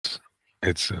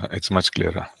It's much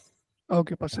clearer.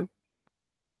 Okay, Pastor.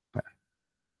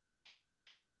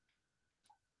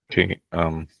 Okay.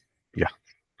 Yeah.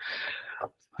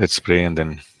 Let's pray and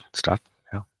then start.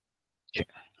 Yeah. Okay.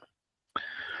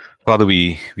 Father,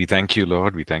 we thank you,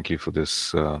 Lord. We thank you for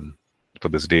this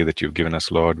day that you've given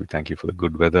us, Lord. We thank you for the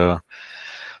good weather.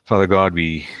 Father God,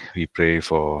 we pray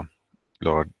for,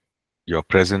 Lord, your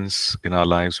presence in our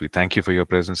lives. We thank you for your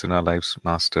presence in our lives,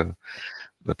 Master.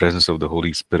 The presence of the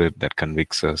Holy Spirit that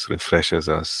convicts us, refreshes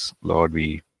us. Lord,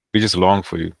 we just long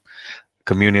for you.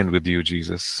 Communion with you,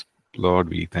 Jesus. Lord,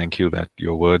 we thank you that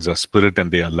your words are spirit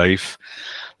and they are life.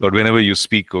 Lord, whenever you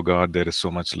speak, oh God, there is so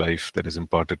much life that is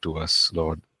imparted to us,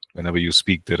 Lord. Whenever you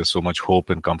speak, there is so much hope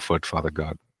and comfort, Father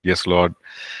God. Yes, Lord,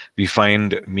 we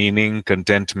find meaning,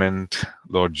 contentment,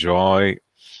 Lord, joy,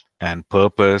 and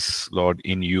purpose, Lord,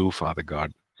 in you, Father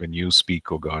God, when you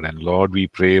speak, oh God. And Lord, we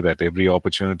pray that every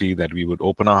opportunity that we would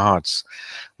open our hearts,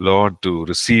 Lord, to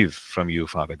receive from you,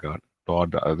 Father God.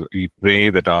 Lord, we pray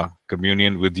that our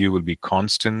communion with you will be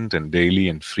constant and daily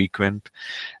and frequent.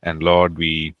 And Lord,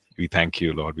 we thank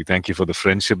you, Lord. We thank you for the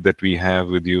friendship that we have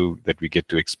with you, that we get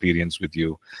to experience with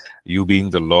you. You being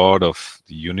the Lord of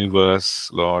the universe,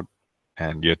 Lord,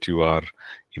 and yet you are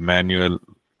Emmanuel,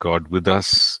 God with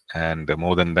us. And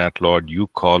more than that, Lord, you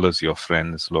call us your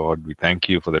friends, Lord. We thank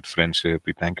you for that friendship.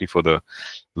 We thank you for the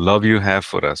love you have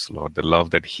for us, Lord, the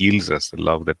love that heals us, the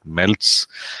love that melts,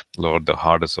 Lord, the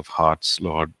hardest of hearts,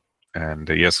 Lord. And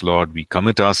yes, Lord, we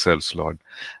commit ourselves, Lord,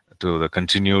 to the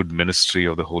continued ministry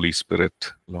of the Holy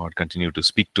Spirit. Lord, continue to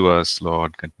speak to us,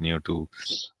 Lord. Continue to,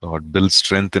 Lord, build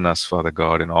strength in us, Father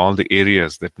God, in all the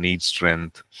areas that need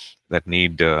strength, that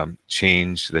need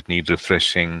change, that need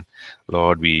refreshing.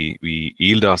 Lord, we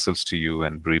yield ourselves to you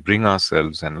and we bring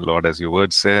ourselves. And Lord, as your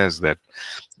word says that,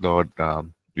 Lord,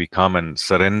 we come and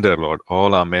surrender, Lord,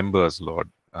 all our members, Lord,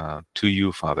 to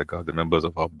you, Father God, the members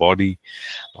of our body,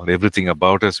 Lord, everything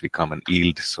about us, we come and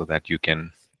yield so that you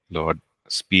can, Lord,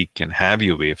 speak and have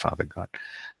your way, Father God.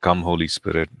 Come, Holy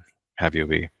Spirit, have your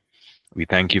way. We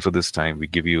thank you for this time. We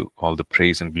give you all the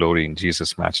praise and glory in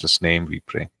Jesus' matchless name, we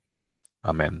pray.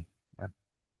 Amen.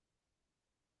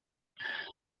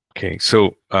 Okay,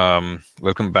 so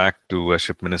welcome back to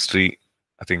Worship Ministry.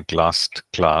 I think last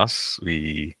class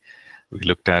we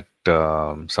looked at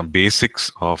some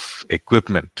basics of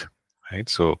equipment, right?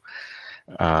 So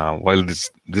while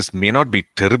this may not be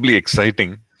terribly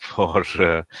exciting for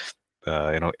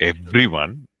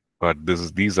everyone, but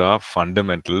these are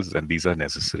fundamentals and these are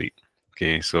necessary.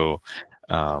 Okay, so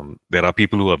there are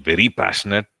people who are very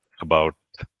passionate about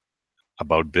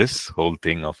this whole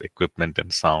thing of equipment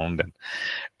and sound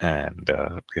and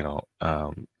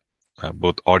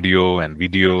both audio and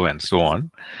video and so on.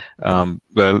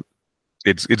 Well,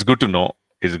 it's good to know.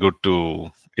 It's good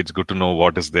to know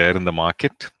what is there in the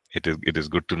market. It is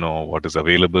good to know what is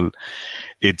available.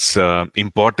 It's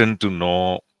important to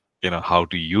know how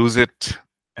to use it,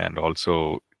 and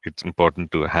also it's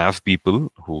important to have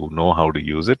people who know how to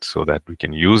use it so that we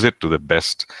can use it to the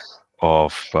best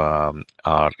of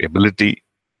our ability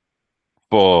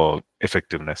for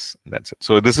effectiveness. That's it.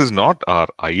 So this is not our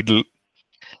idol.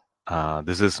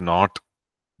 This is not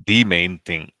the main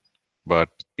thing, but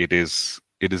it is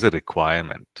a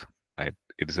requirement, right?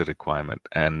 It is a requirement,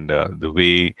 and the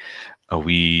way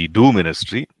we do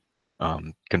ministry,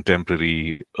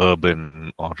 contemporary,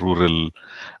 urban, or rural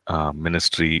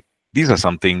ministry, these are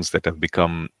some things that have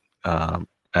become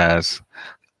as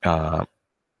I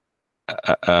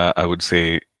would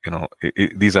say,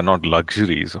 these are not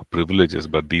luxuries or privileges,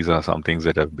 but these are some things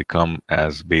that have become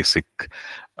as basic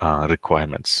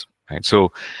requirements, right?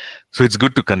 So it's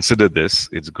good to consider this.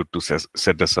 It's good to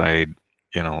set aside,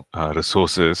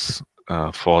 resources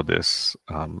for this,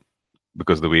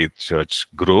 because the way church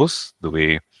grows, the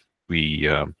way we,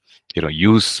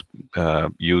 use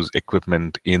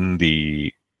equipment in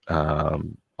the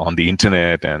on the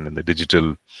internet and in the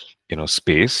digital,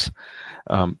 space.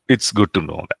 It's good to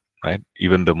know that, right?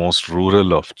 Even the most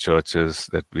rural of churches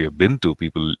that we have been to,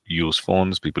 people use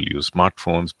phones, people use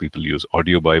smartphones, people use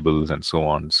audio Bibles, and so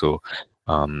on. So,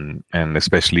 and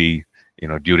especially,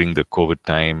 during the COVID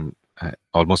time,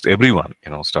 almost everyone,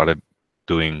 started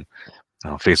doing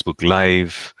Facebook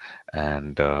Live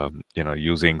and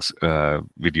using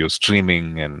video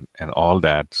streaming and all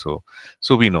that. So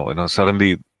we know,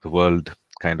 suddenly the world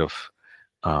kind of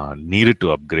needed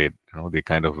to upgrade. They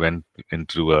kind of went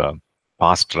into a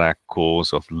fast track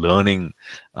course of learning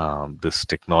this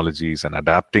technologies and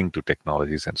adapting to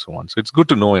technologies and so on. So it's good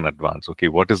to know in advance, okay,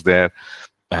 what is there.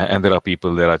 And there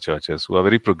are churches who are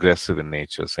very progressive in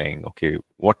nature, saying, okay,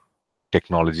 what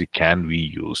technology can we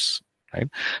use, right?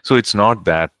 So it's not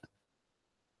that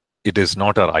it is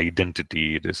not our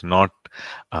identity. It is not,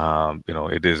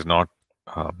 it is not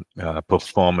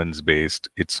performance based.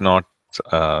 It's not,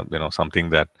 something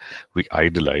that we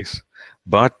idolize,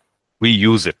 but we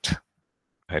use it.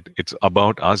 Right? It's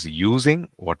about us using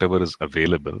whatever is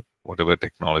available, whatever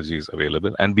technology is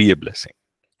available, and be a blessing.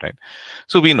 Right?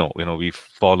 So we know, we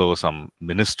follow some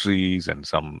ministries and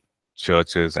some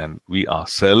churches, and we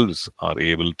ourselves are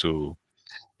able to,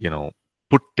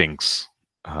 put things,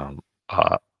 um,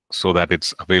 uh, so that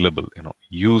it's available.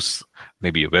 Use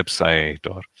maybe a website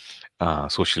or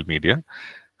social media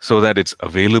so that it's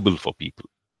available for people.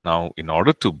 Now, in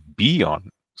order to be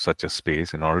on such a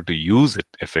space, in order to use it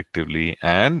effectively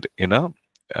and in a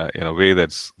way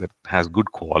that has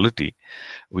good quality,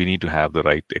 we need to have the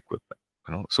right equipment.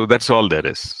 So that's all there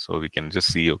is. So we can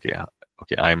just see, okay,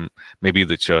 I'm maybe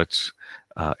the church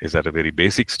is at a very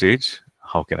basic stage.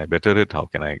 How can I better it? How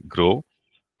can I grow?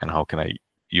 And how can I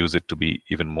use it to be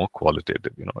even more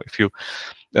qualitative? If you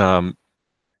um,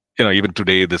 even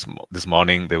today, this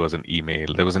morning, there was an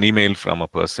email. There was an email from a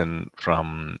person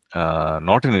from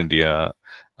not in India,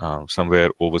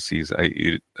 somewhere overseas.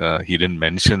 He didn't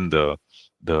mention the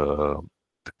the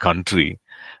country,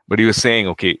 but he was saying,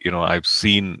 okay, I've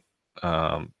seen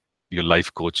your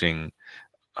life coaching,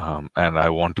 and I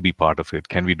want to be part of it.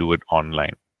 Can we do it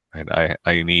online? And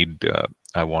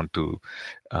I want to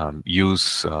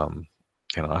use.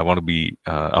 I want to be.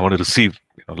 I want to receive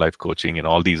life coaching in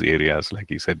all these areas. Like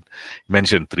he said, he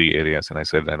mentioned 3 areas, and I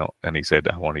said, I know, and he said,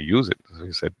 I want to use it. So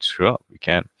he said, sure, we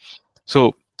can.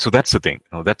 So that's the thing.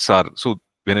 That's our. So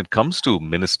when it comes to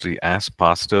ministry, as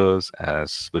pastors,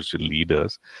 as spiritual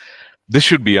leaders, this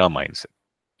should be our mindset,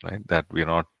 right? That we're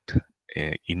not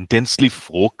intensely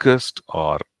focused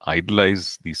or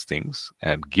idolize these things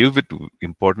and give it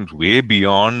importance way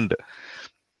beyond,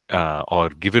 or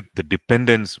give it the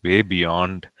dependence way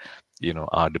beyond,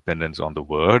 our dependence on the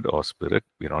word or spirit.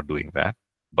 We're not doing that,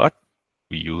 but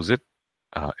we use it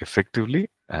effectively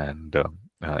and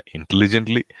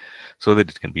intelligently, so that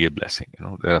it can be a blessing.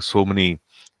 There are so many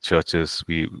churches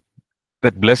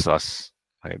that bless us,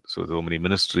 right? So many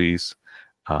ministries,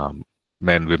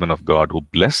 men, women of God who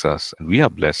bless us, and we are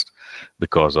blessed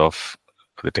because of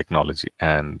the technology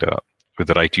and with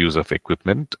the right use of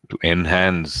equipment to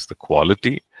enhance the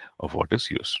quality of what is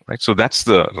used, right? So that's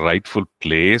the rightful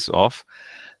place of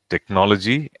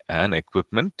technology and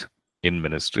equipment in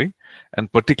ministry,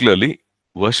 and particularly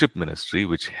worship ministry,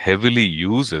 which heavily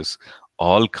uses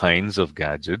all kinds of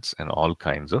gadgets and all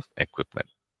kinds of equipment.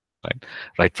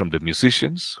 Right from the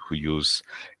musicians who use,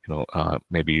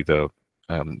 maybe the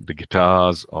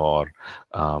guitars or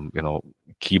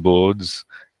keyboards,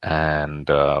 and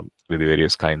with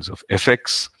various kinds of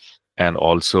effects, and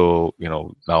also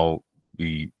now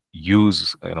we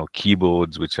use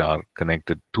keyboards which are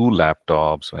connected to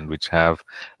laptops and which have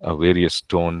various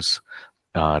tones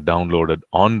downloaded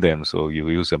on them. So you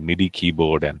use a MIDI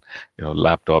keyboard and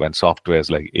laptop and softwares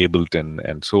like Ableton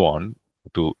and so on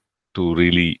to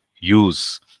really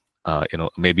use.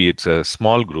 Maybe it's a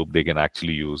small group, they can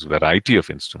actually use variety of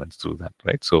instruments through that,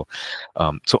 right? So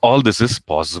all this is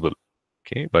possible,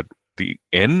 okay? But the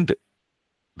end,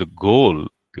 the goal,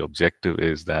 the objective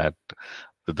is that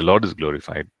the Lord is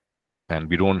glorified, and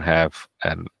we don't have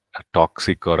a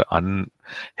toxic or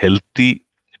unhealthy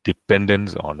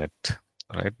dependence on it,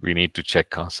 right? We need to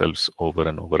check ourselves over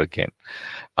and over again.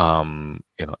 And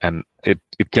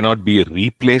it cannot be a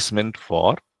replacement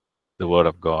for the word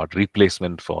of God,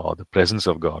 replacement for the presence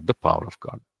of God, the power of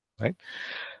God, right?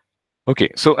 Okay,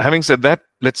 so having said that,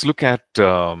 let's look at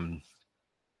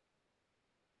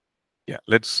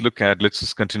let's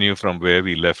just continue from where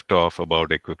we left off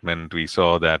about equipment. We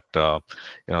saw that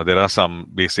there are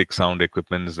some basic sound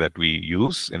equipments that we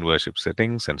use in worship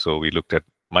settings, and so we looked at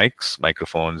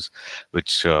microphones,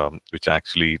 which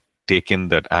actually take in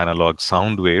that analog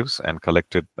sound waves and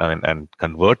collect it and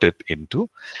convert it into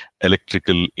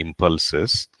electrical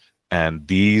impulses, and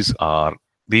these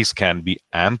can be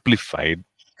amplified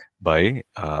by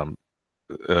when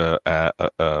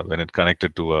it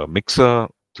connected to a mixer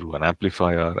through an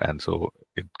amplifier, and so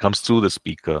it comes through the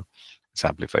speaker. It's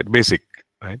amplified, basic,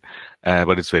 right?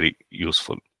 But it's very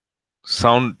useful.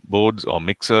 Sound boards or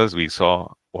mixers, we saw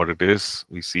what it is.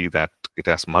 We see that it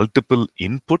has multiple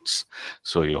inputs,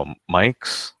 so your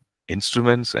mics,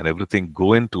 instruments, and everything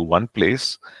go into one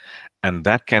place, and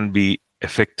that can be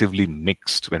effectively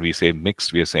mixed. When we say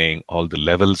mixed, we are saying all the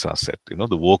levels are set. The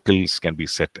vocals can be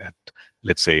set at,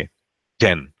 let's say,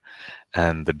 10,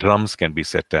 and the drums can be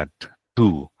set at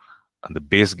 2, and the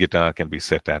bass guitar can be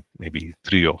set at maybe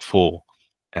 3 or 4,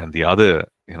 and the other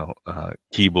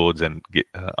keyboards and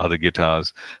other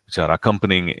guitars, which are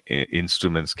accompanying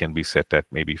instruments, can be set at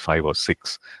maybe 5 or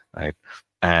 6, right?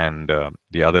 And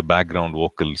the other background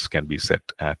vocals can be set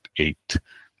at 8.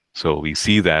 So we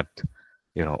see that,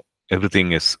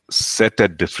 everything is set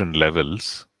at different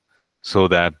levels so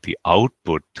that the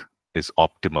output is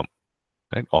optimum,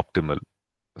 right? Optimal.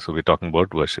 So we're talking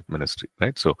about worship ministry,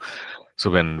 right? So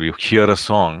when we hear a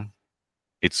song,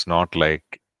 it's not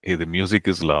like, hey, the music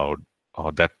is loud,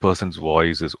 or that person's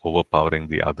voice is overpowering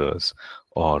the others,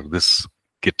 or this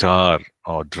guitar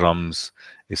or drums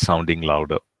is sounding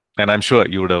louder. And I'm sure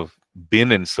you would have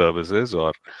been in services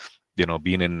or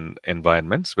been in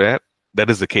environments where that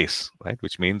is the case, right?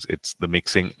 Which means the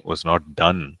mixing was not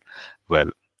done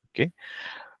well. Okay.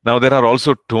 Now there are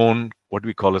also what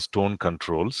we call as tone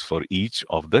controls for each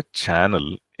of the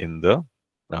channel in the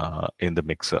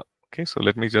mixer. Okay, so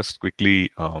let me just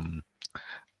quickly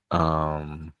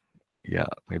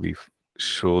maybe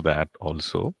show that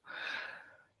also.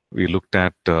 We looked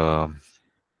at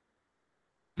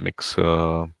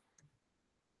mixer,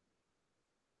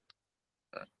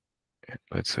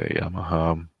 let's say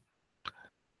Yamaha.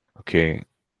 Okay.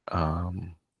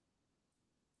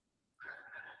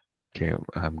 Okay,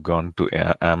 I've gone to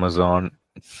Amazon.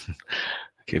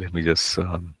 Okay, let me just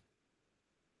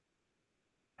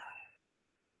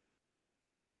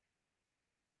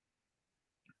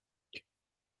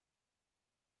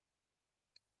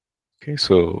okay,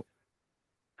 so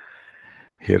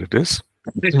here it is.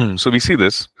 So we see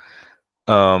this.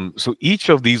 So each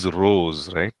of these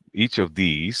rows, right? Each of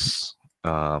these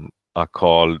are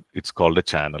called, it's called a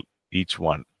channel, each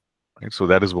one. Right? So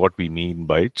that is what we mean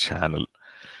by channel.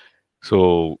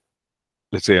 So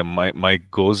let's say a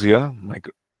mic goes here, mic,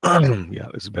 yeah,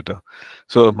 it's better.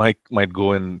 So a mic might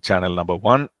go in channel number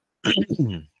 1.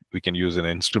 We can use an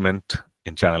instrument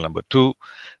in channel number 2.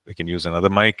 We can use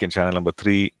another mic in channel number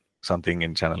 3, something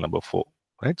in channel number 4,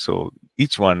 right? So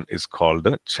each one is called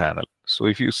a channel. So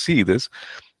if you see this,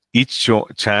 each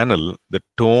channel, the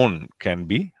tone can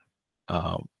be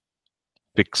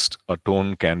fixed, or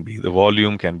tone can be, the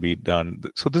volume can be done.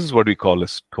 So this is what we call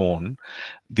as tone.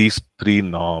 These 3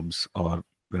 knobs, or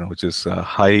which is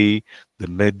high, the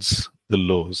mids, the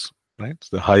lows, right?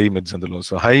 So the high, mids, and the lows.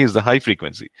 So high is the high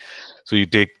frequency. So you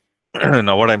take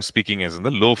now what I'm speaking is in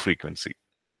the low frequency,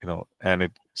 and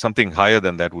something higher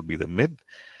than that would be the mid,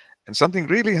 and something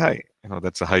really high,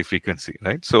 that's a high frequency,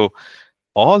 right? So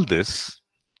all this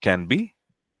can be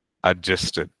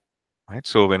adjusted, right?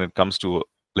 So when it comes to,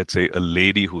 let's say, a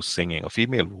lady who's singing, a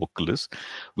female vocalist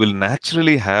will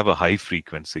naturally have a high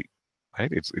frequency, right?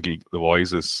 The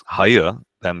voice is higher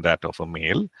than that of a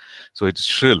male, so it's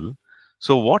shrill.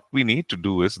 So what we need to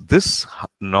do is, this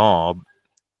knob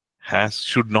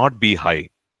should not be high.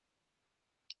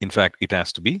 In fact, it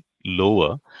has to be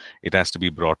lower. It has to be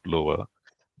brought lower,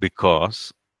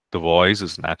 because the voice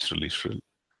is naturally shrill.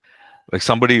 Like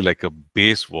somebody like a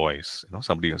bass voice,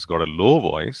 somebody who's got a low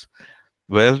voice,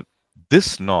 well,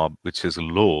 this knob, which is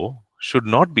low, should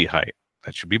not be high.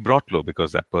 That should be brought low,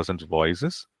 because that person's voice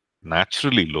is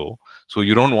naturally low. So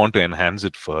you don't want to enhance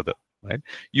it further, right?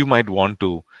 You might want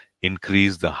to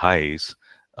increase the highs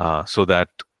so that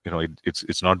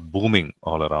it's not booming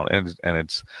all around, and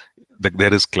it's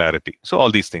there is clarity. So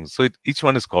all these things. So each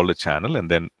one is called a channel, and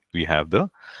then we have the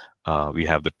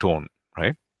tone,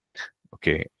 right?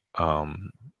 Okay.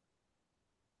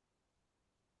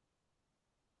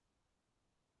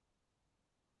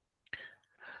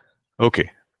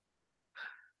 Okay.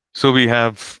 So we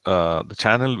have the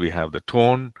channel, we have the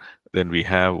tone, then we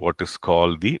have what is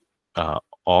called the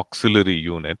auxiliary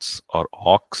units, or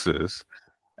auxes,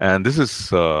 and this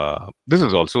is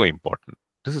also important.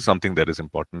 This is something that is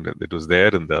important. It was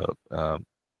there in the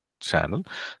channel,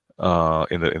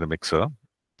 in the mixer.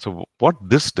 So what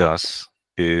this does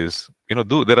is,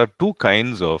 there are 2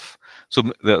 kinds of, so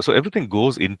everything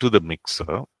goes into the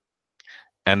mixer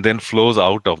and then flows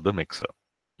out of the mixer,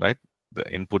 right? The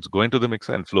inputs go into the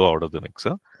mixer and flow out of the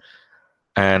mixer.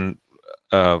 And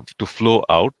to flow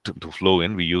out, to flow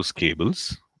in, we use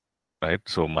cables, right?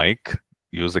 So mic,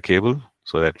 use the cable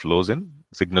so that flows in,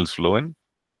 signals flow in,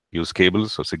 use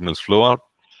cables so signals flow out.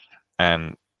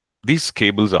 And these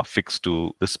cables are fixed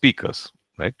to the speakers,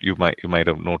 right? You might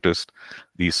have noticed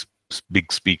these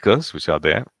big speakers which are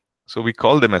there. So we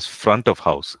call them as front of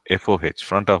house, FOH,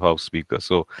 front of house speakers.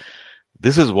 So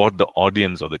this is what the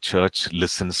audience or the church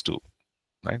listens to,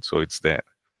 right? So it's there.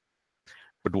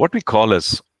 But what we call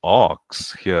as aux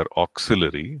here,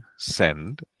 auxiliary,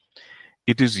 send,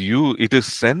 it is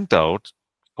sent out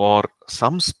for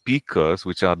some speakers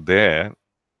which are there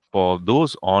for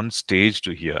those on stage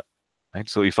to hear. right?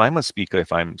 So if I'm a speaker,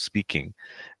 if I'm speaking,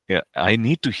 yeah, I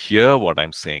need to hear what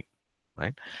I'm saying,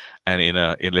 right?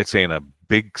 And let's say in a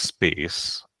big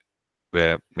space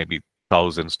where maybe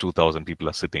thousands, 2,000 people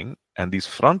are sitting, and these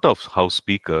front of house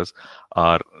speakers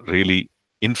are really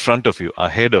in front of you,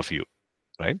 ahead of you,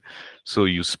 right? So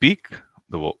you speak,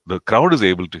 the crowd is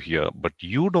able to hear, but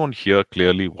you don't hear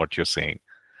clearly what you're saying,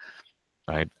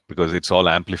 right? Because it's all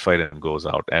amplified and goes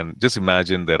out. And just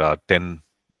imagine there are 10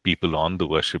 people on the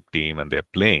worship team and they're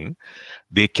playing.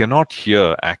 They cannot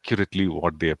hear accurately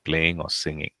what they're playing or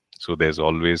singing. So there's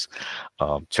always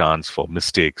chance for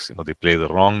mistakes. They play the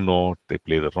wrong note, they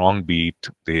play the wrong beat,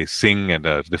 they sing at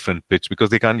a different pitch because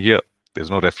they can't hear. There's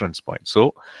no reference point.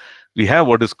 So we have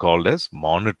what is called as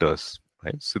monitors,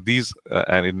 right? So these,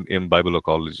 and in Bible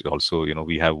College also,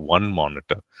 we have one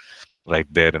monitor right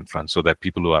there in front so that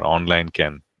people who are online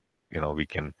can, we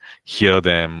can hear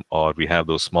them, or we have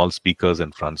those small speakers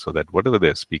in front so that whatever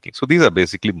they're speaking. So these are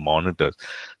basically monitors.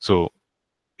 So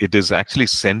it is actually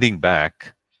sending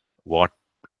back what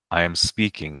I am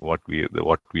speaking, what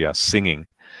we are singing,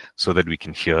 so that we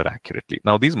can hear accurately.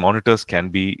 Now, these monitors can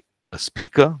be a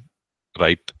speaker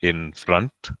right in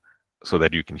front so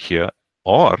that you can hear,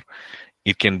 or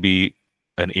it can be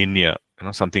an in-ear,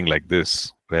 something like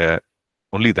this, where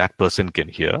only that person can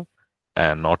hear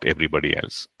and not everybody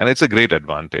else. And it's a great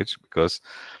advantage because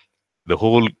the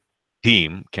whole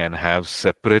team can have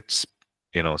separate,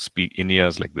 speak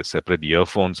in-ears like this, separate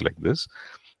earphones like this,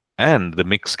 and the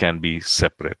mix can be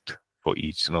separate for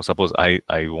each. Suppose I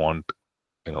want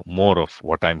more of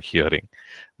what I'm hearing.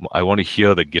 I want to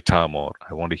hear the guitar more.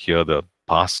 I want to hear the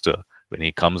pastor when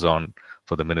he comes on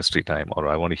for the ministry time, or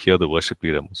I want to hear the worship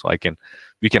leader. So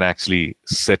we can actually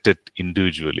set it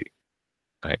individually,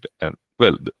 right? And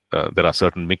well, there are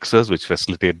certain mixers which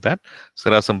facilitate that. So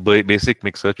there are some basic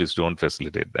mixers which don't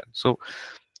facilitate that. So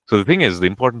the thing is, the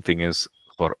important thing is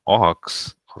for aux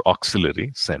or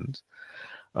auxiliary sends,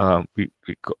 we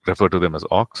refer to them as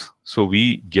aux. So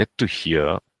we get to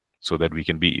hear so that we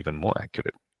can be even more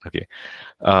accurate. Okay.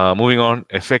 Moving on,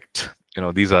 effect.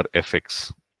 These are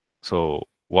effects. So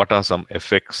what are some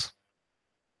effects?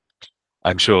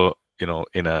 I'm sure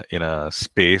in a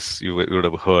space you would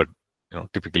have heard.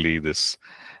 Typically this,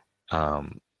 the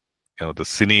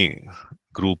cine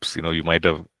groups. You might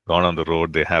have gone on the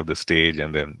road. They have the stage,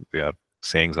 and then they are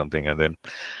saying something, and then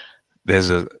there's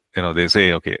they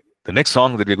say, okay, the next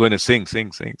song that we're going to sing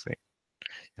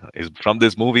is from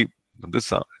this movie, this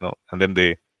song, and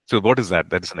then so what is that?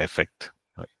 That is an effect,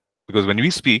 right? Because when we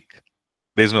speak,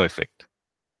 there's no effect,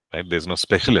 right? There's no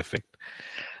special effect,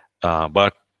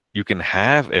 but you can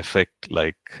have effect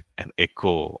like an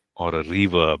echo or a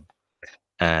reverb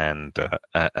and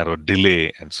or a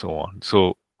delay and so on.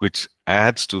 So which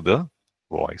adds to the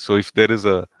voice. So if there is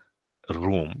a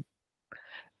room,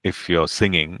 if you're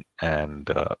singing and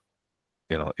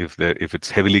if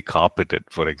it's heavily carpeted,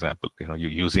 for example, you're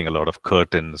using a lot of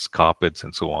curtains, carpets,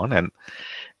 and so on, and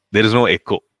there is no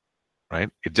echo, right?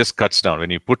 It just cuts down.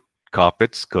 When you put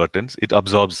carpets, curtains, it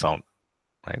absorbs sound,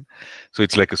 right? So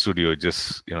it's like a studio. It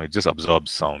just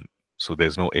absorbs sound. So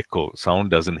there's no echo. Sound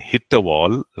doesn't hit the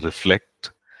wall,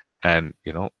 reflect, and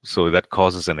so that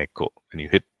causes an echo.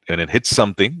 When it hits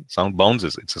something, sound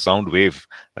bounces. It's a sound wave,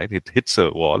 right? It hits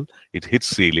a wall, it hits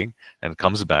ceiling, and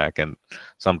comes back. And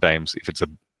sometimes, if it's a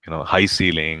high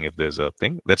ceiling, if there's a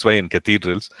thing, that's why in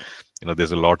cathedrals,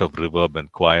 there's a lot of reverb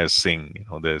and choirs sing.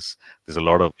 There's a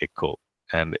lot of echo,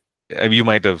 and you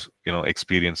might have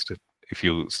experienced it if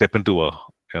you step into a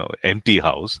empty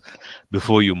house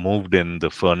before you moved in the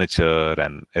furniture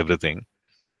and everything.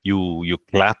 You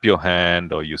clap your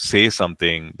hand or you say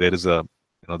something, there is the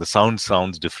sound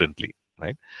sounds differently,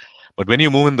 right? But when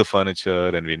you move in the furniture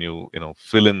and when you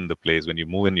fill in the place, when you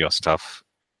move in your stuff,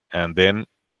 and then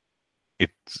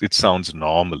it sounds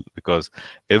normal because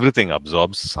everything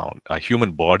absorbs sound. Our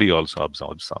human body also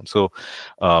absorbs sound. So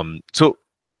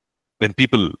when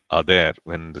people are there,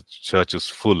 when the church is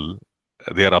full,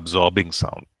 they are absorbing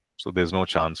sound. So there's no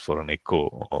chance for an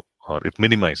echo, or it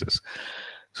minimizes.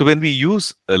 So when we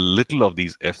use a little of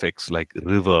these effects like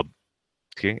reverb,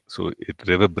 okay, so it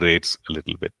reverberates a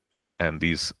little bit, and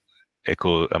these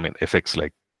effects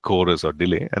like chorus or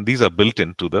delay, and these are built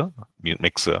into the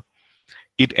mixer.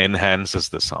 It enhances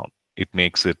the sound. It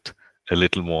makes it a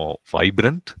little more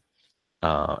vibrant,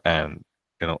 and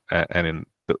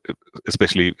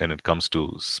especially when it comes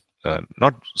to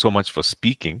not so much for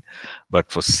speaking,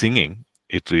 but for singing,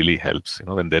 it really helps.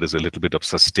 When there is a little bit of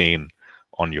sustain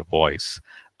on your voice,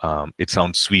 it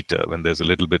sounds sweeter. When there's a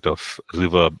little bit of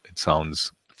reverb, it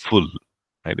sounds full,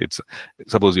 right?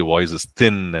 Suppose your voice is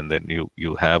thin, and then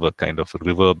you have a kind of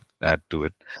reverb added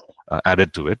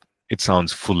to it. it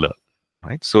sounds fuller,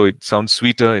 right? So it sounds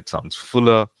sweeter, it sounds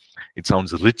fuller, it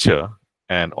sounds richer,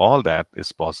 and all that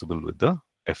is possible with the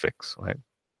effects, right?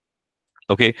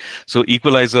 Okay, so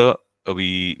equalizer,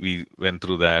 we went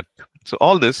through that. So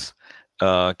all this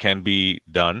can be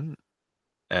done,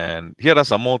 and here are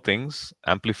some more things.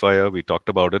 Amplifier, we talked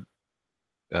about it.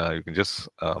 You can just,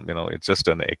 it's just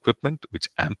an equipment which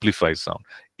amplifies sound,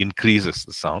 increases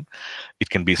the sound. It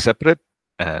can be separate,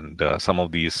 and some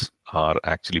of these are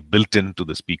actually built into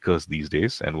the speakers these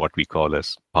days, and what we call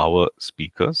as power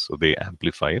speakers. So they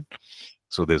amplify it.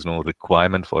 So there's no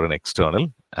requirement for an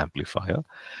external amplifier.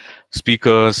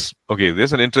 Speakers, okay,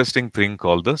 there's an interesting thing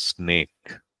called the snake.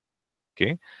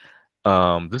 Okay,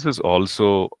 this is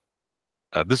also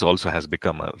this also has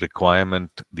become a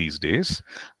requirement these days.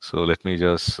 So let me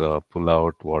just pull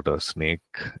out what a snake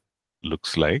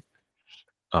looks like.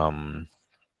 Okay,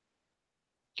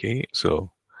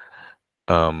 so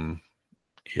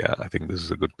yeah, I think this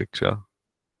is a good picture.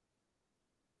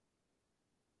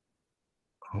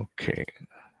 Okay,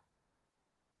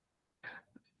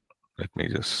 let me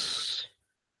just.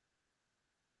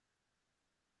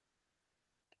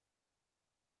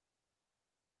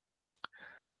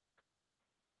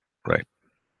 Right.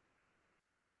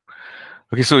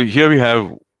 Okay, so here we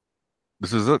have,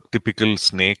 this is a typical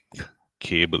snake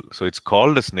cable. So it's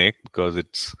called a snake because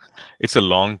it's a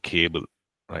long cable,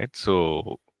 right?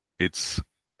 So it's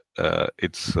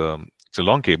it's a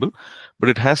long cable, but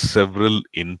it has several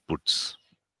inputs,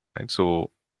 right? So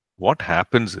what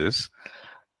happens is,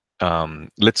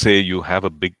 let's say you have a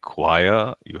big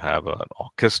choir, you have an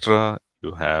orchestra,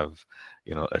 you have,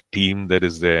 a team that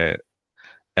is there,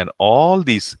 and all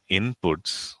these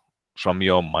inputs from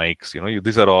your mics,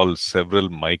 these are all several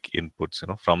mic inputs,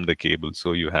 from the cable.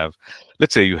 So you have,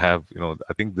 let's say you have,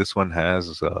 I think this one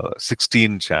has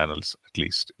 16 channels at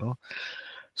least,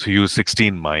 so you use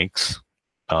 16 mics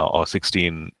or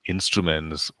 16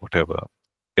 instruments, whatever.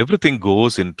 Everything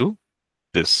goes into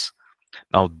this.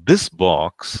 Now, this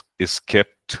box is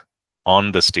kept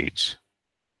on the stage,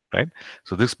 right?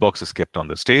 So this box is kept on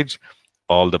the stage.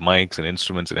 All the mics and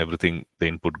instruments and everything, the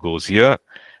input goes here.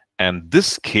 And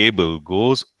this cable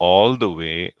goes all the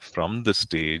way from the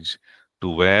stage to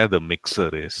where the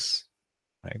mixer is,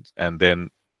 right? And then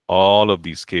all of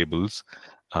these cables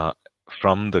uh,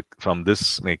 from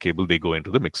this cable, they go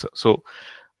into the mixer. So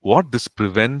what this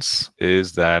prevents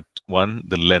is that, one,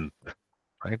 the length,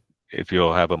 right? If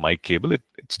you have a mic cable,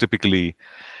 it's typically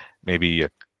maybe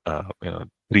 3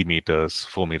 meters,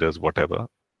 4 meters, whatever.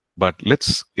 But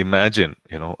let's imagine,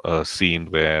 a scene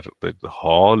where the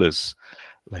hall is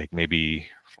like maybe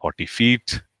 40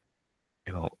 feet,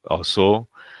 or so.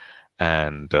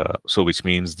 And so which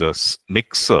means the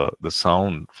mixer, the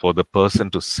sound for the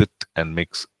person to sit and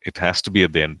mix, it has to be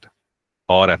at the end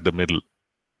or at the middle.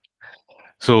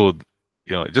 So,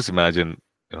 just imagine,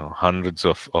 hundreds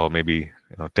of, or maybe,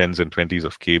 tens and twenties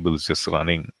of cables just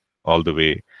running all the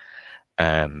way.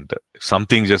 And if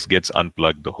something just gets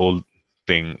unplugged, the whole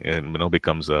thing,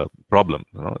 becomes a problem.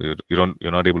 You're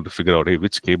not able to figure out, hey,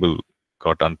 which cable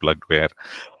got unplugged where.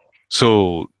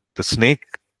 So the snake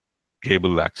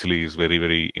cable actually is very,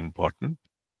 very important,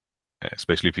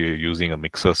 especially if you're using a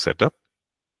mixer setup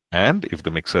and if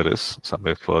the mixer is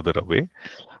somewhere further away.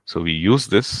 So we use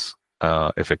this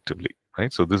effectively,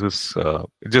 right? So this is,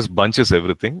 it just bunches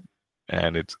everything,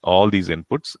 and it's all these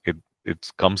inputs.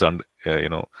 It comes under,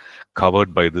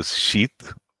 covered by this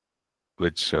sheath,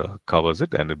 which covers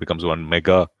it, and it becomes one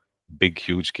mega big,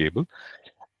 huge cable.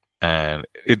 And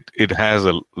it has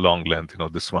a long length.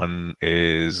 This one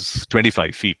is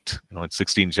 25 feet. It's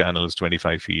 16 channels,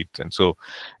 25 feet, and so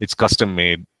it's custom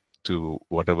made to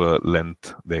whatever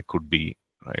length there could be,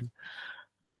 right?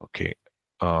 Okay.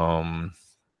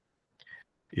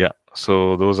 Yeah.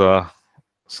 So those are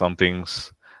some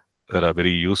things that are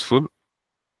very useful.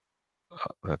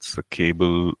 That's the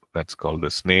cable. That's called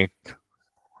the snake.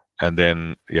 And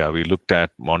then, yeah, we looked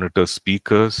at monitor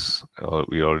speakers.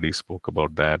 We already spoke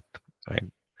about that, right?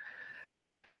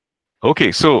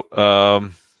 Okay, so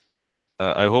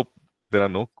I hope there are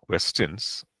no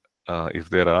questions. If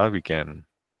there are, we can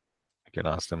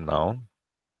ask them now.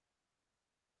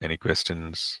 Any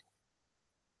questions?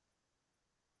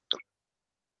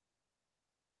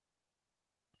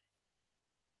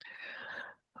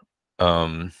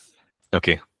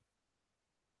 Okay,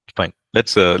 fine.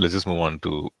 Let's just move on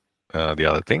to the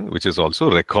other thing, which is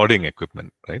also recording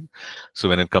equipment, right? So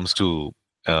when it comes to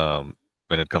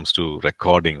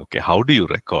recording, okay, how do you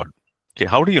record? Okay,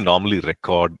 how do you normally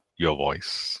record your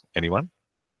voice? Anyone?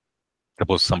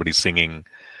 Suppose somebody's singing.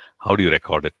 How do you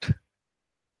record it?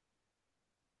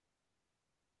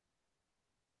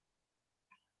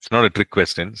 It's not a trick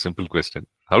question, simple question.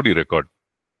 How do you record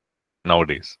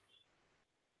nowadays?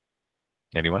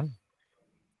 Anyone?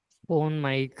 Phone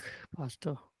mic,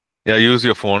 Pastor. Yeah, use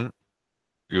your phone.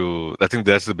 I think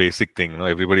that's the basic thing.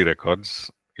 Everybody records.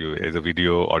 You as a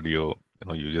video, audio.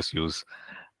 You just use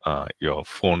your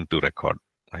phone to record.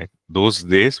 Right. Those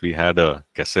days we had a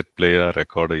cassette player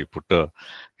recorder. You put a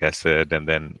cassette, and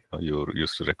then you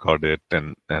used to record it,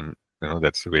 and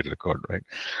that's the way to record, right?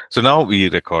 So now we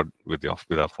record with our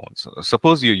phones.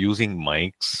 Suppose you're using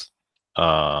mics.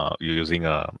 You're using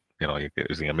you're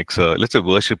using a mixer. Let's say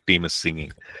worship team is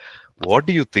singing. What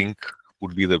do you think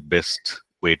would be the best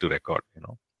way to record?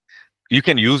 You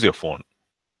can use your phone,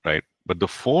 right? But the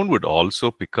phone would also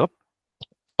pick up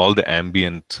all the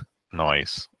ambient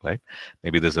noise, right?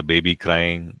 Maybe there's a baby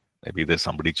crying, maybe there's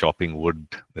somebody chopping wood,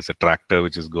 there's a tractor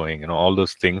which is going, all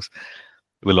those things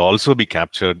will also be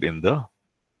captured in the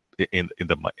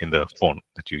phone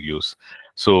that you use.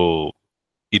 So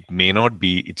it may not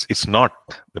be, it's not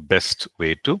the best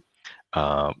way to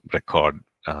record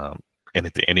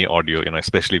any audio,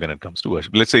 especially when it comes to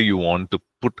worship. Let's say you want to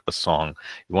put a song,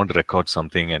 you want to record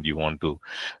something, and you want to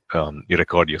you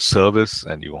record your service,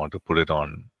 and you want to put it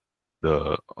on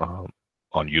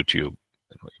YouTube.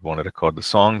 You want to record the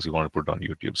songs, you want to put it on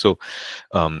YouTube. So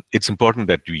it's important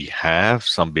that we have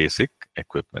some basic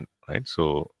equipment, right?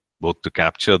 So both to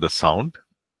capture the sound,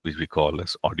 which we call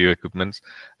as audio equipments,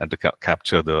 and to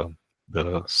capture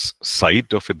the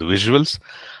sight of it, the visuals,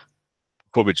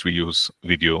 for which we use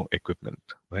video equipment,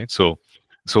 right? So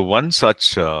one such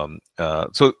so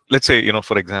let's say,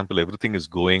 for example, everything is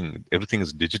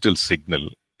digital signal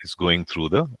is going through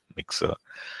the mixer.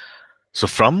 So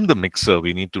from the mixer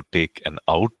we need to take an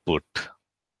output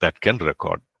that can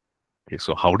record. Okay,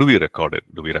 so how do we record it?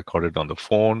 Do we record it on the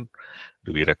phone?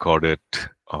 Do we record it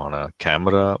on a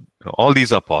camera? All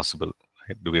these are possible,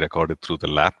 right? Do we record it through the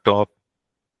laptop?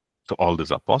 So all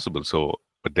these are possible. So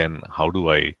but then how do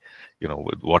I,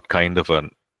 what kind of an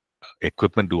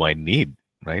equipment do I need,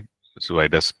 right? So I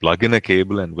just plug in a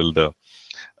cable, and will the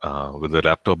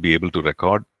laptop be able to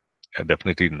record?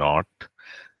 Definitely not,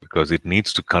 because it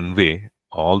needs to convey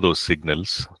all those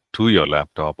signals to your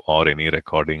laptop or any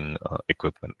recording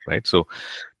equipment, right? So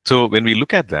when we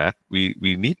look at that, we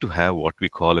need to have what we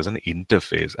call as an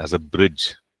interface, as a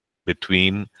bridge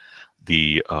between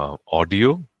the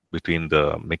audio, between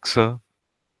the mixer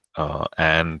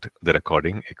and the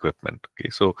recording equipment. Okay,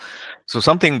 so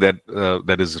something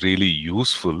that is really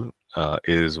useful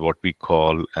is what we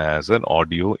call as an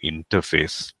audio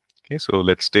interface. Okay, so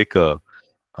let's take a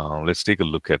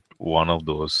look at one of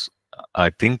those. I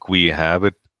think we have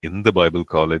it in the Bible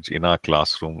College, in our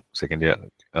classroom, second year,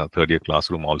 third year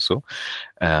classroom also,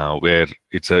 where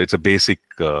it's a basic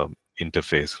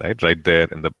interface, right there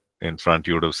in front.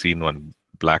 You would have seen one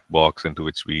black box into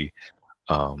which we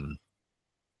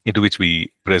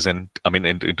present,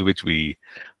 into which we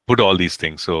put all these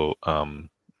things. So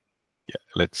yeah,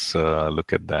 let's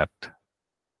look at that.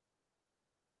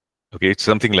 Okay, it's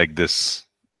something like this.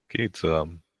 Okay, it's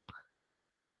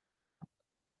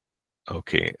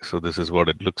okay, so this is what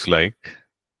it looks like.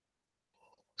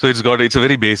 So it's a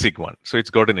very basic one. So it's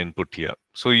got an input here.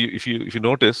 So if you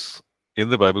notice, in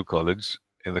the Bible College,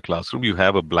 in the classroom, you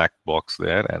have a black box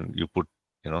there, and you put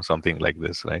something like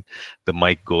this, right? The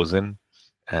mic goes in,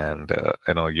 and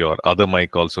your other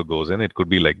mic also goes in. It could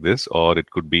be like this, or it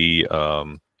could be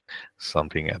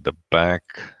something at the back.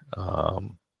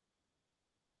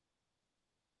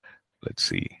 Let's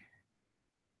see.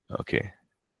 Okay,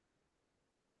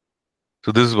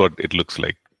 so this is what it looks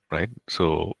like, right?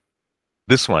 So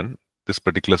this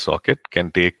particular socket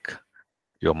can take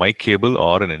your mic cable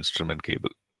or an instrument cable.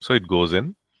 So it goes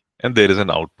in, and there is an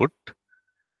output,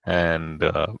 and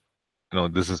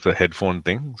this is the headphone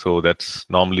thing. So that's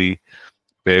normally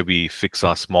where we fix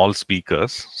our small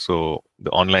speakers, so the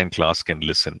online class can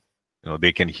listen.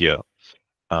 They can hear,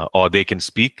 or they can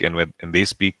speak, and when they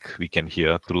speak, we can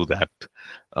hear through that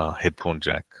headphone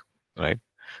jack, right?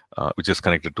 Which is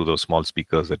connected to those small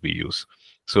speakers that we use.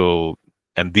 So,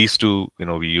 and these two,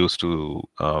 we use to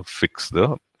fix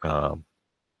the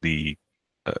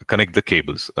connect the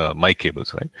cables, mic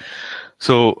cables, right?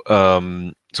 So,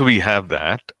 so we have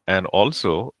that, and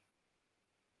also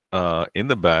in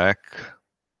the back.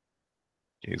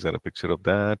 Is there a picture of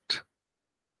that?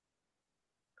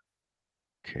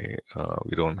 Okay,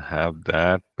 we don't have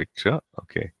that picture.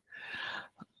 Okay,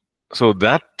 so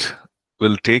that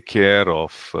will take care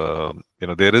of,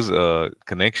 there is a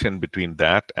connection between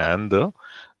that and the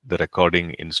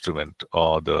recording instrument,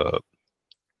 or the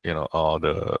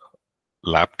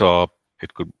laptop.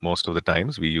 It could, most of the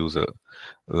times we use a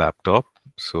laptop,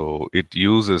 so it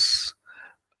uses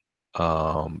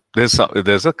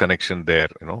there's a connection there.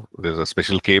 There's a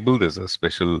special cable, there's a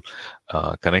special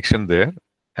connection there,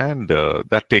 and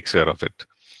that takes care of it.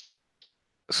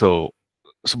 So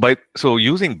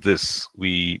using this,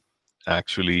 we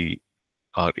actually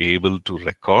are able to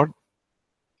record.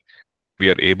 We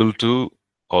are able to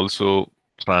also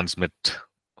transmit.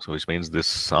 So which means this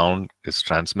sound is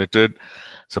transmitted.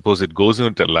 Suppose it goes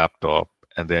into a laptop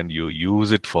and then you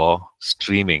use it for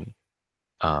streaming.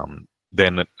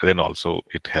 Then also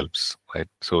it helps, right?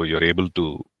 So you're able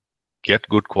to get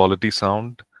good quality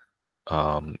sound.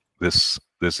 This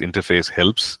interface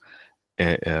helps,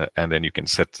 and then you can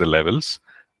set the levels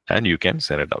and you can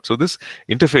send it out. So this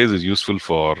interface is useful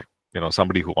for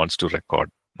somebody who wants to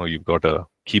record. You've got a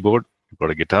keyboard, you've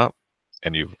got a guitar,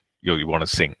 and you want to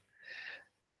sing.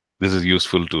 This is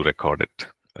useful to record it,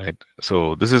 right?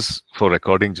 So this is for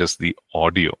recording just the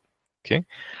audio. Okay.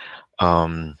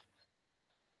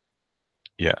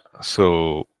 Yeah.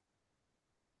 So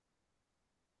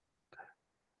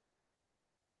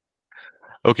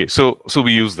okay. So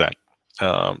we use that,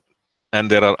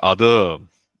 and there are other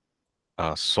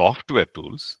software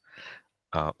tools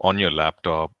on your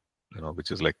laptop,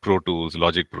 which is like Pro Tools,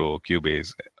 Logic Pro,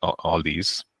 Cubase, all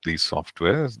these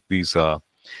softwares. These are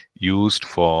used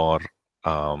for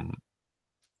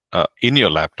in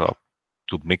your laptop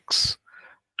to mix,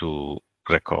 to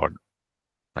record,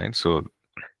 right? So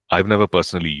I've never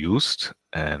personally used,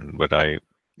 but I,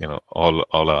 all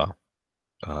our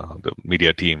the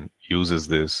media team uses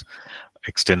this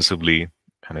extensively,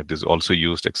 and it is also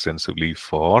used extensively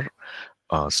for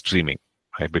streaming,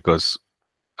 right? Because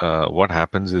what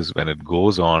happens is when it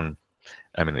goes on,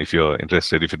 I mean, if you're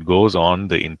interested, if it goes on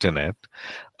the internet,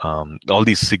 all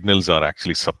these signals are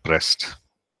actually suppressed,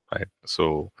 right?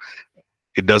 So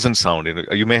it doesn't sound,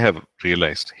 you may have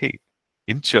realized, hey,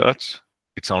 in church,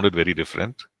 it sounded very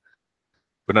different.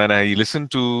 But when I listen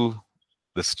to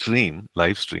the stream,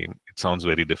 live stream, it sounds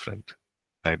very different,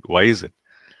 right? Why is it?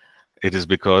 It is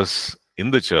because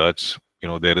in the church,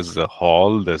 there is a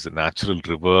hall, there's a natural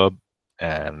reverb,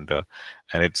 and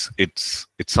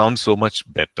it sounds so much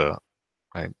better,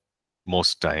 right?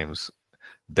 Most times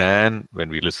than when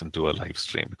we listen to a live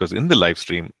stream, because in the live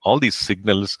stream, all these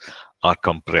signals are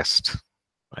compressed,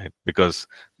 right? Because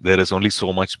there is only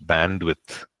so much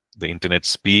bandwidth, the internet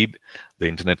speed, the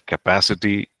internet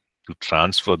capacity to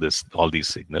transfer all these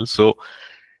signals. So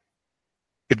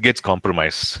it gets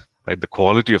compromised, right? The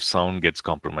quality of sound gets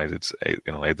compromised. It's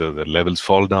either the levels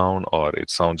fall down, or it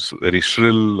sounds very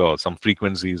shrill, or some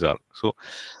frequencies are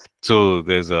so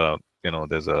there's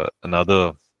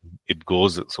another, it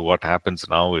goes, so what happens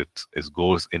now, it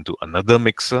goes into another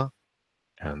mixer,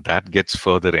 and that gets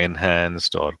further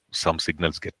enhanced, or some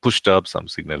signals get pushed up, some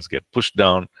signals get pushed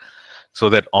down, so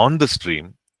that on the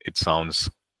stream it sounds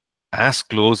as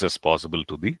close as possible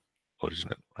to the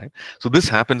original, right? So this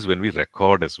happens when we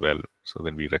record as well. So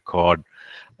when we record,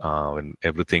 when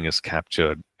everything is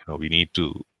captured, we need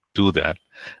to do that.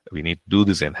 We need to do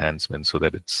this enhancement so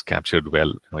that it's captured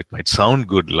well. It might sound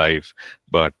good live,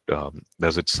 but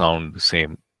does it sound the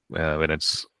same when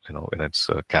it's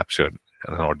captured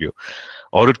in an audio?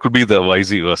 Or it could be the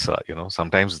vice versa.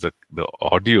 Sometimes the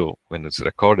audio, when it's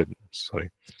recorded,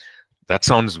 that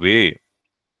sounds way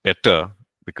better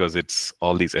because it's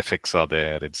all these effects are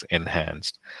there, it's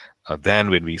enhanced, than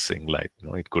when we sing live.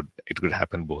 It could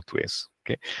happen both ways.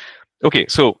 Okay.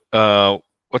 So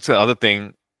what's the other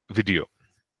thing? Video,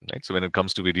 right? So when it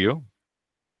comes to video,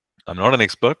 I'm not an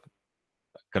expert,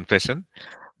 confession,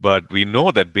 but we know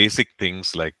that basic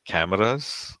things like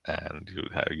cameras, and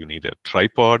you need a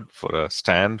tripod for a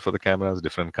stand for the cameras.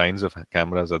 Different kinds of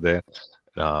cameras are there,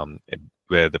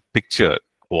 where the picture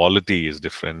quality is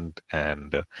different,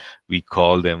 and we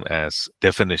call them as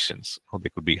definitions. They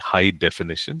could be high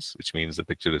definitions, which means the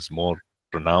picture is more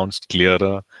pronounced,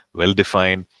 clearer, well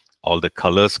defined. All the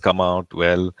colors come out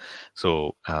well.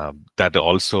 So that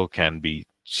also can be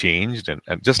changed, and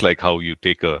just like how you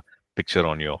take a picture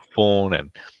on your phone and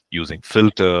using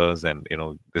filters, and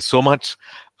there's so much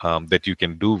that you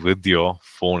can do with your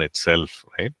phone itself,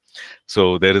 right?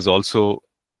 So there is also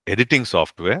editing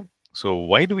software. So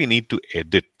why do we need to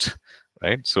edit,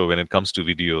 right? So when it comes to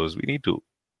videos, we need to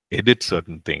edit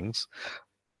certain things.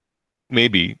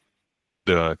 Maybe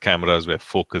the cameras were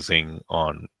focusing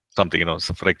on something,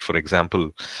 so for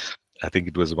example, I think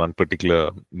it was one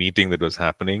particular meeting that was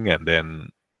happening, and then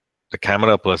the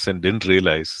camera person didn't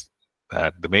realize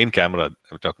that the main camera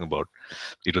I'm talking about,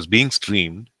 it was being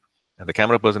streamed, and the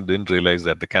camera person didn't realize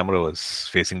that the camera was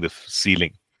facing the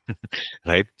ceiling,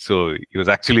 right? So it was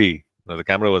actually, the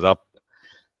camera was up,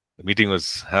 the meeting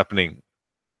was happening,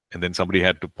 and then somebody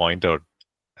had to point out,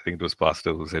 I think it was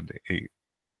pastor who said, hey,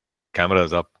 camera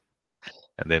is up,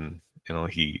 and then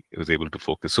he was able to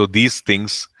focus. So these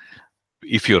things,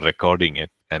 if you're recording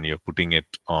it and you're putting it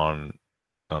on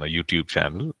a YouTube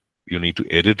channel, you need to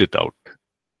edit it out.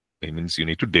 It means you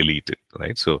need to delete it,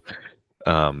 right? So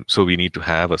so we need to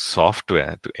have a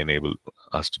software to enable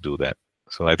us to do that.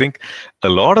 So I think a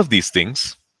lot of these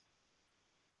things,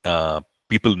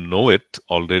 people know it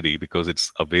already because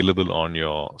it's available on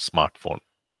your smartphone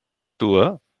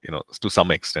to to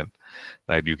some extent,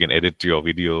 right? You can edit your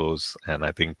videos, and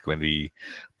I think when we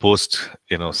post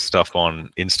stuff on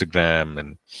Instagram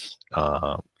and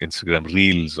Instagram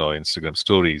Reels or Instagram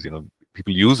Stories,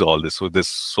 people use all this. So there's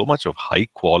so much of high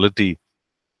quality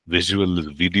visual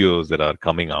videos that are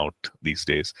coming out these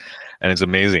days, and it's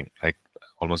amazing. Like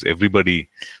almost everybody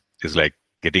is like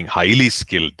getting highly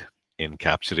skilled in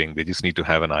capturing. They just need to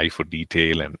have an eye for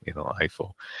detail and eye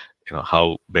for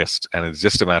how best, and it's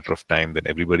just a matter of time that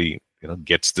everybody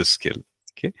gets this skill.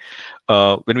 Okay,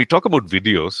 when we talk about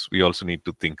videos, we also need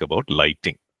to think about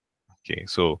lighting. Okay,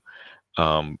 so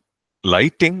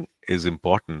lighting is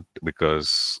important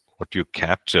because what you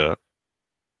capture,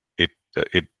 it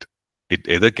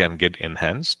either can get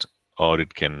enhanced or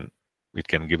it can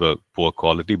give a poor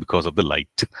quality because of the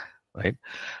light, right?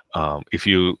 If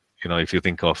you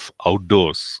think of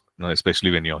outdoors,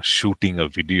 especially when you're shooting a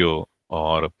video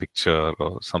or a picture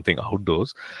or something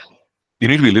outdoors, you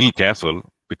need to be a little careful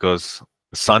because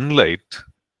sunlight,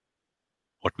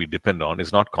 what we depend on,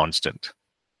 is not constant,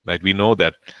 right? We know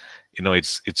that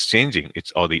it's changing.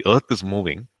 Or the Earth is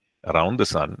moving around the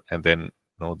sun, and then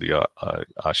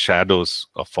our shadows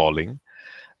are falling,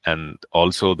 and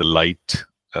also the light.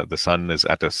 The sun is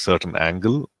at a certain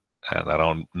angle, and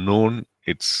around noon,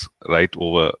 it's right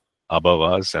over above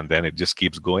us, and then it just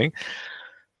keeps going.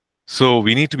 So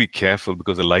we need to be careful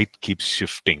because the light keeps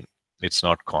shifting. It's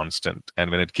not constant.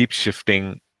 And when it keeps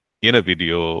shifting in a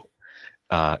video,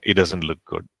 it doesn't look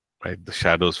good, right? The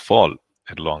shadows fall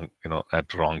at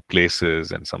wrong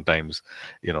places, and sometimes,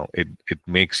 it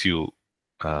makes you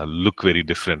look very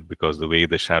different because the way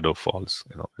the shadow falls.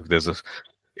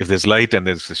 If there's light and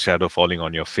there's a shadow falling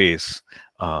on your face,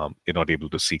 you're not able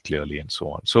to see clearly, and so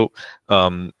on. So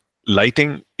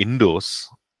lighting indoors,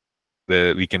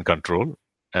 we can control,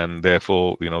 and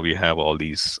therefore we have all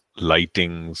these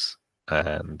lightings,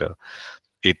 and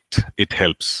it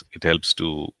helps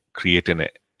to create an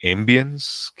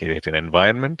ambience, create an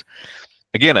environment.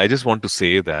 Again, I just want to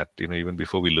say that even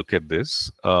before we look at this,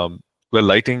 well,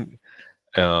 lighting,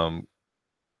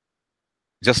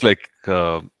 just like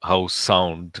how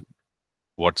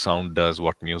what sound does,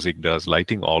 what music does,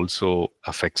 lighting also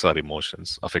affects our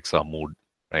emotions, affects our mood,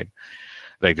 right?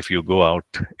 Right. If you go out,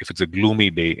 if it's a gloomy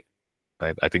day,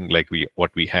 right? I think like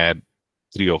what we had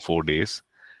 3 or 4 days,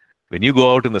 when you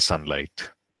go out in the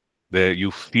sunlight, there you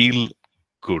feel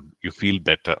good, you feel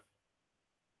better.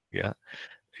 Yeah,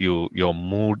 your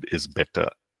mood is better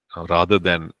rather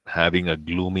than having a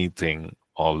gloomy thing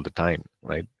all the time,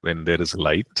 right? When there is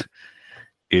light,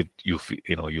 you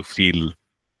feel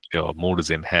your mood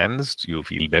is enhanced, you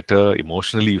feel better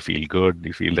emotionally, you feel good,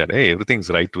 you feel that, hey, everything's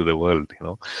right with the world,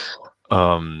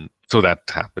 so that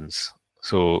happens.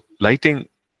 So lighting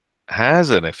has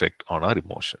an effect on our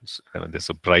emotions. And there's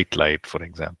a bright light, for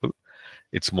example,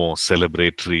 it's more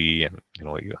celebratory, and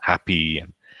you're happy,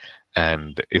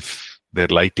 and if the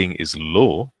lighting is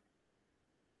low,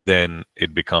 then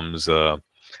it becomes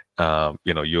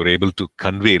you're able to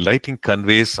convey. Lighting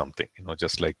conveys something,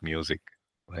 just like music,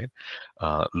 right?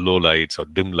 Low lights or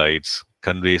dim lights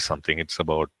convey something. It's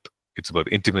about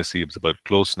intimacy, it's about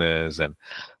closeness, and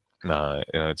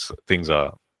things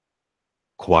are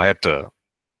quieter,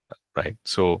 right?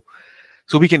 So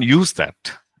we can use that.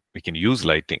 We can use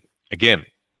lighting. Again,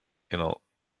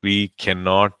 we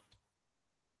cannot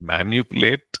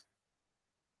manipulate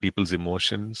people's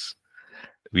emotions.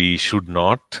 We should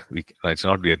not. It's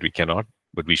not that we cannot,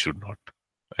 but we should not,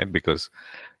 right? Because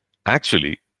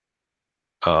actually,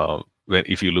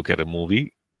 if you look at a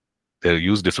movie, they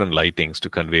use different lightings to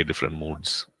convey different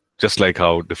moods. Just like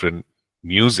how different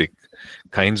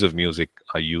kinds of music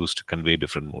are used to convey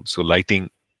different moods. So lighting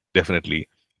definitely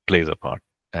plays a part,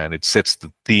 and it sets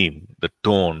the theme, the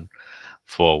tone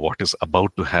for what is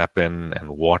about to happen and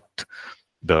what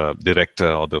the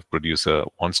director or the producer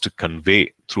wants to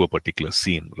convey through a particular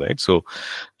scene, right? So,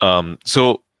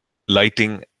 so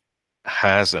lighting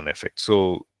has an effect.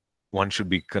 So one should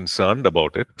be concerned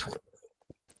about it.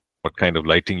 What kind of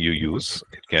lighting you use,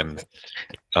 it can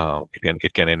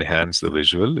enhance the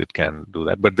visual. It can do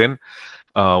that, but then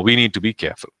we need to be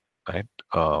careful, right?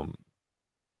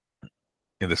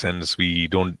 In the sense, we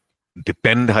don't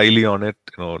depend highly on it.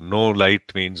 No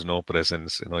light means no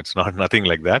presence. It's not nothing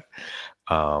like that.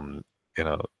 Um,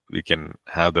 we can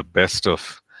have the best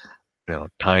of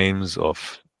times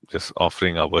of just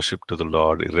offering our worship to the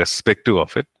Lord, irrespective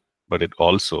of it. But it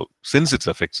also, since it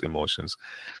affects emotions,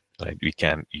 right, we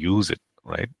can use it,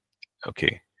 right?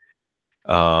 Okay.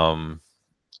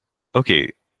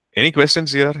 Okay. Any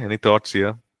questions here? Any thoughts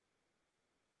here?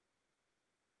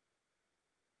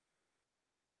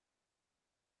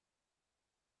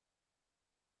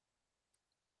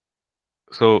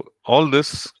 So all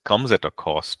this comes at a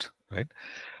cost, right?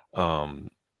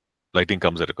 Lighting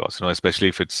comes at a cost, especially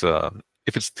if it's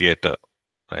theater,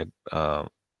 right?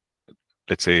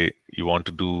 Let's say you want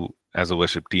to do, as a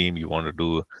worship team, you want to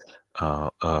do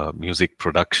music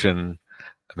production.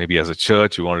 Maybe as a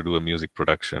church, you want to do a music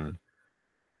production.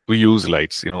 We use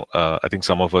lights. I think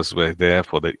some of us were there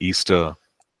for the Easter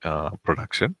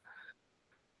production.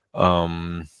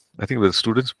 I think the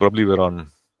students probably were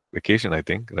on vacation, I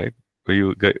think, right?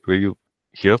 Were you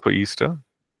here for Easter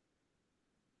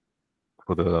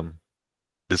for the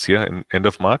this year in end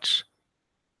of March?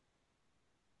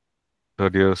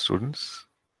 Third year students?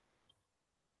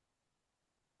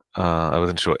 I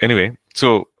wasn't sure. Anyway,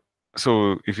 so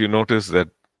if you notice that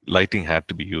lighting had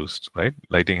to be used, right?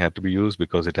 Lighting had to be used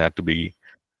because it had to be,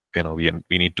 we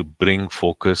need to bring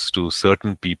focus to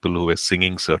certain people who were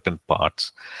singing certain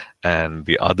parts, and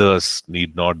the others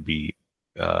need not be,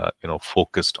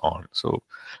 focused on. So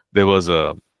there was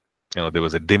a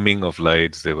dimming of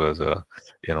lights. There was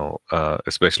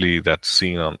especially that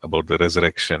scene about the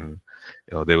resurrection.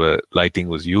 Lighting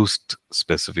was used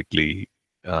specifically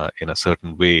in a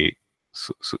certain way,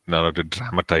 so in order to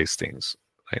dramatize things,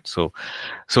 right? So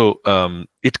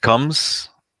it comes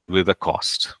with a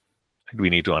cost. We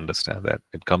need to understand that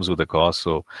it comes with a cost.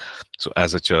 So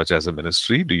as a church, as a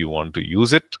ministry, do you want to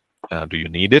use it? Do you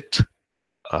need it?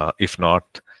 If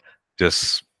not,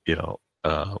 just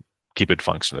keep it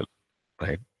functional,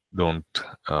 right? Don't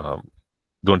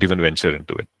don't even venture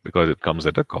into it because it comes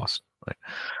at a cost, right?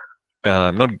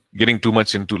 I'm not getting too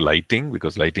much into lighting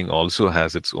because lighting also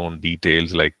has its own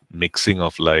details, like mixing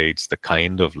of lights, the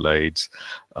kind of lights,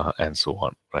 and so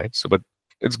on, right? So, but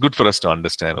it's good for us to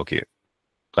understand, okay,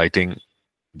 lighting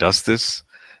does this.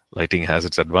 Lighting has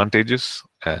its advantages,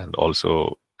 and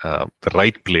also the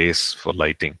right place for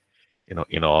lighting,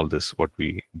 in all this, what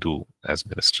we do as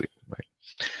ministry, right?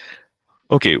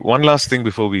 Okay, one last thing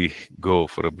before we go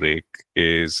for a break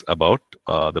is about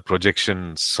the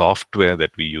projection software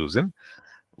that we use in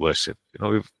worship.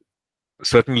 We've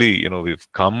certainly, we've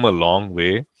come a long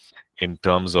way in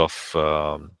terms of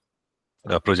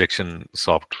projection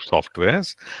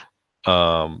softwares.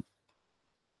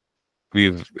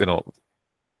 We've,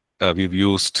 we've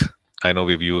used, I know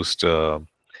we've used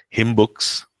hymn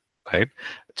books, right?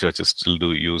 Churches still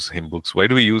do use hymn books. Why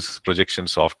do we use projection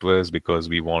softwares? Because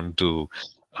we want to,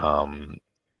 um,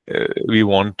 put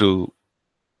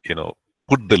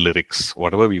the lyrics,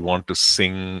 whatever we want to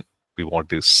sing, we want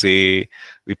to say,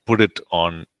 we put it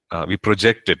on, we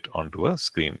project it onto a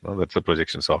screen. That's a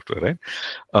projection software, right?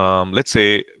 Let's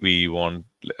say we want,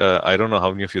 I don't know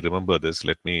how many of you remember this.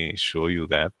 Let me show you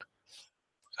that.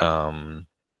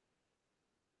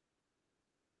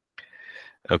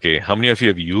 Okay, how many of you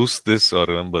have used this or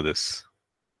remember this?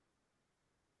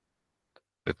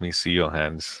 Let me see your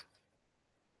hands.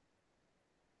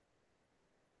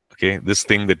 Okay, this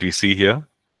thing that we see here,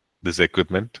 this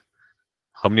equipment,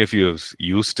 how many of you have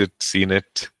used it, seen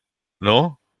it?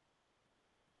 No?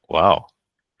 Wow,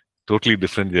 totally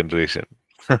different generation.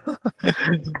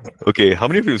 Okay, how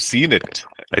many of you have seen it?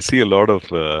 I see a lot of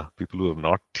people who have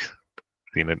not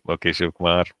seen it. Okay,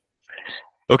 Shivkumar.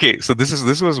 Okay, so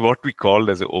this was what we called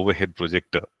as an overhead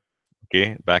projector.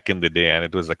 Okay, back in the day, and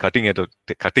it was a cutting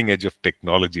edge of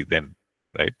technology then,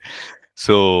 right?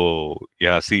 So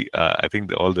yeah, see, I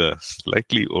think all the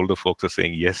slightly older folks are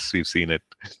saying yes, we've seen it.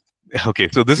 Okay,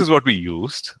 so this is what we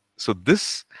used. So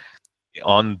this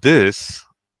on this,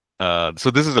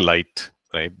 so this is a light,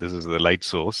 right? This is the light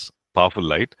source, powerful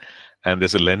light, and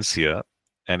there's a lens here,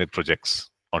 and it projects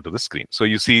onto the screen. So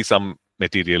you see some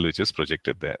material which is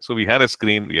projected there. So we had a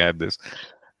screen, we had this,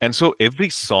 and so every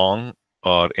song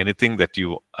or anything that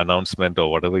you announcement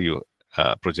or whatever you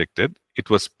projected, it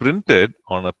was printed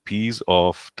on a piece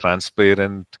of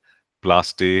transparent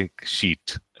plastic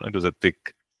sheet. It was a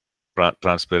thick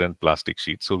transparent plastic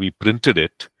sheet. So we printed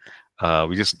it.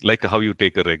 We just like how you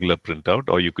take a regular printout,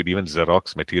 or you could even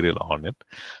Xerox material on it.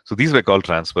 So these were called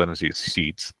transparency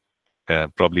sheets,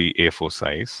 probably A4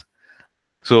 size.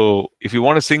 So if you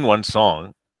want to sing one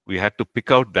song, we had to pick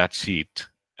out that sheet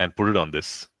and put it on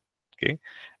this. Okay.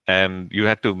 and you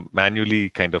had to manually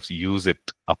kind of use it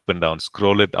up and down,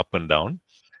 scroll it up and down.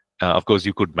 Of course,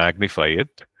 you could magnify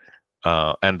it,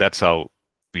 and that's how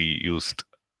we used,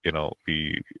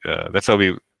 that's how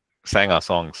we sang our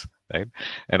songs, right?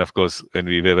 And of course, when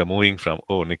we were moving from,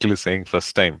 oh, Nikhil is saying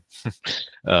first time.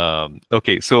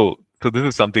 Okay, so this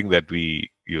is something that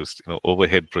we used,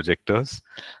 overhead projectors,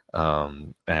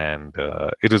 and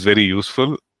it was very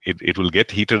useful. It will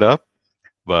get heated up,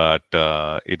 but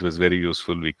it was very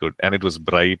useful. We could, and it was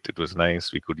bright. It was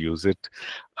nice. We could use it.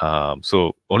 So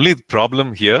only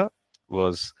problem here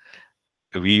was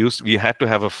we had to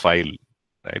have a file,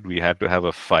 right? We had to have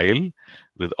a file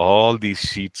with all these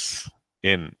sheets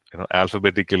in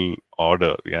alphabetical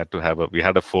order. We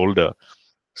had a folder.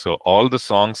 So all the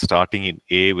songs starting in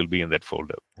A will be in that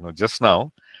folder. Just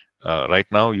now, right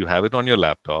now you have it on your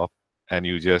laptop, and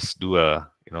you just do a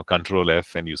Control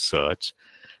F and you search.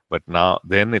 But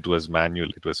then it was manual.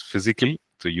 It was physical.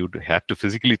 So you had to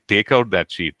physically take out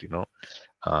that sheet.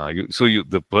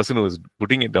 The person who was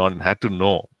putting it down had to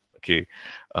know. Okay,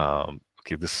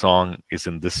 this song is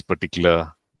in this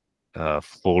particular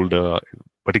folder,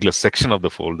 particular section of the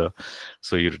folder.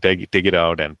 So you take it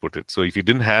out and put it. So if you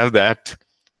didn't have that,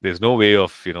 there's no way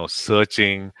of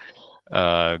searching,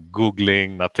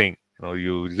 googling, nothing.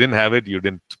 You didn't have it. You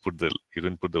didn't put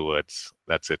the words.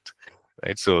 That's it,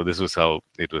 right? So this was how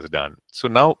it was done. So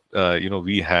now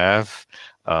we have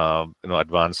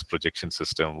advanced projection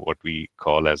system, what we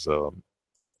call as a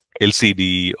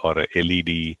LCD or a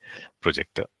LED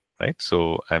projector, right?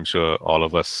 So I'm sure all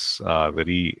of us are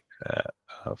very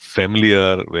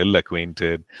familiar, well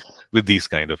acquainted with these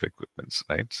kind of equipments,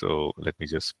 right? So let me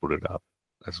just put it up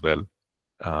as well.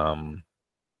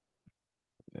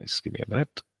 Just give me a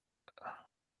minute.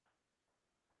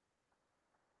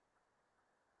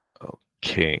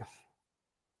 Okay.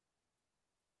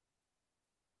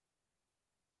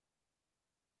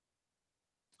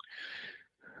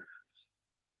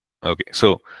 Okay,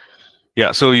 so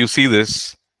yeah, so you see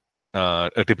this,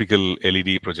 a typical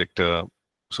LED projector.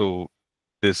 So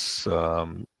this,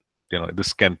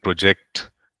 this can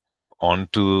project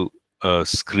onto a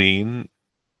screen.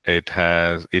 You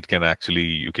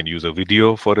can use a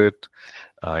video for it.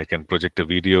 You can project a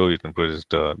video. You can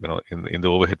project, in the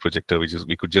overhead projector,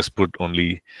 we could just put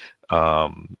only,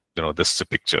 the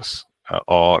pictures,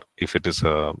 or if it is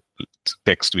a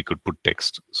text, we could put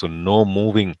text. So no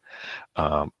moving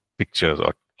pictures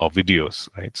or videos,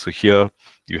 right? So here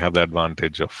you have the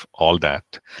advantage of all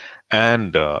that,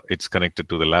 and it's connected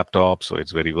to the laptop, so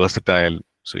it's very versatile.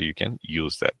 So you can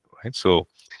use that, right? So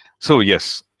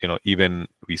yes, even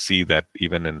we see that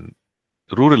even in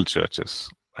rural churches,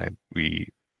 right? We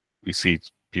see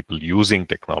people using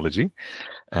technology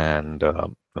and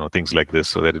things like this,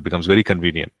 so that it becomes very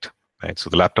convenient, right?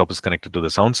 So the laptop is connected to the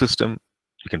sound system.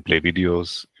 You can play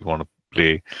videos. You want to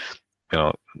play,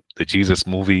 the Jesus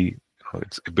movie.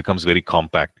 It becomes very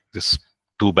compact. Just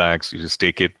 2 bags. You just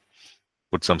take it,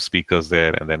 put some speakers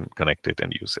there, and then connect it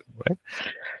and use it, right?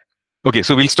 Okay,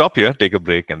 so we'll stop here, take a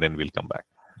break, and then we'll come back.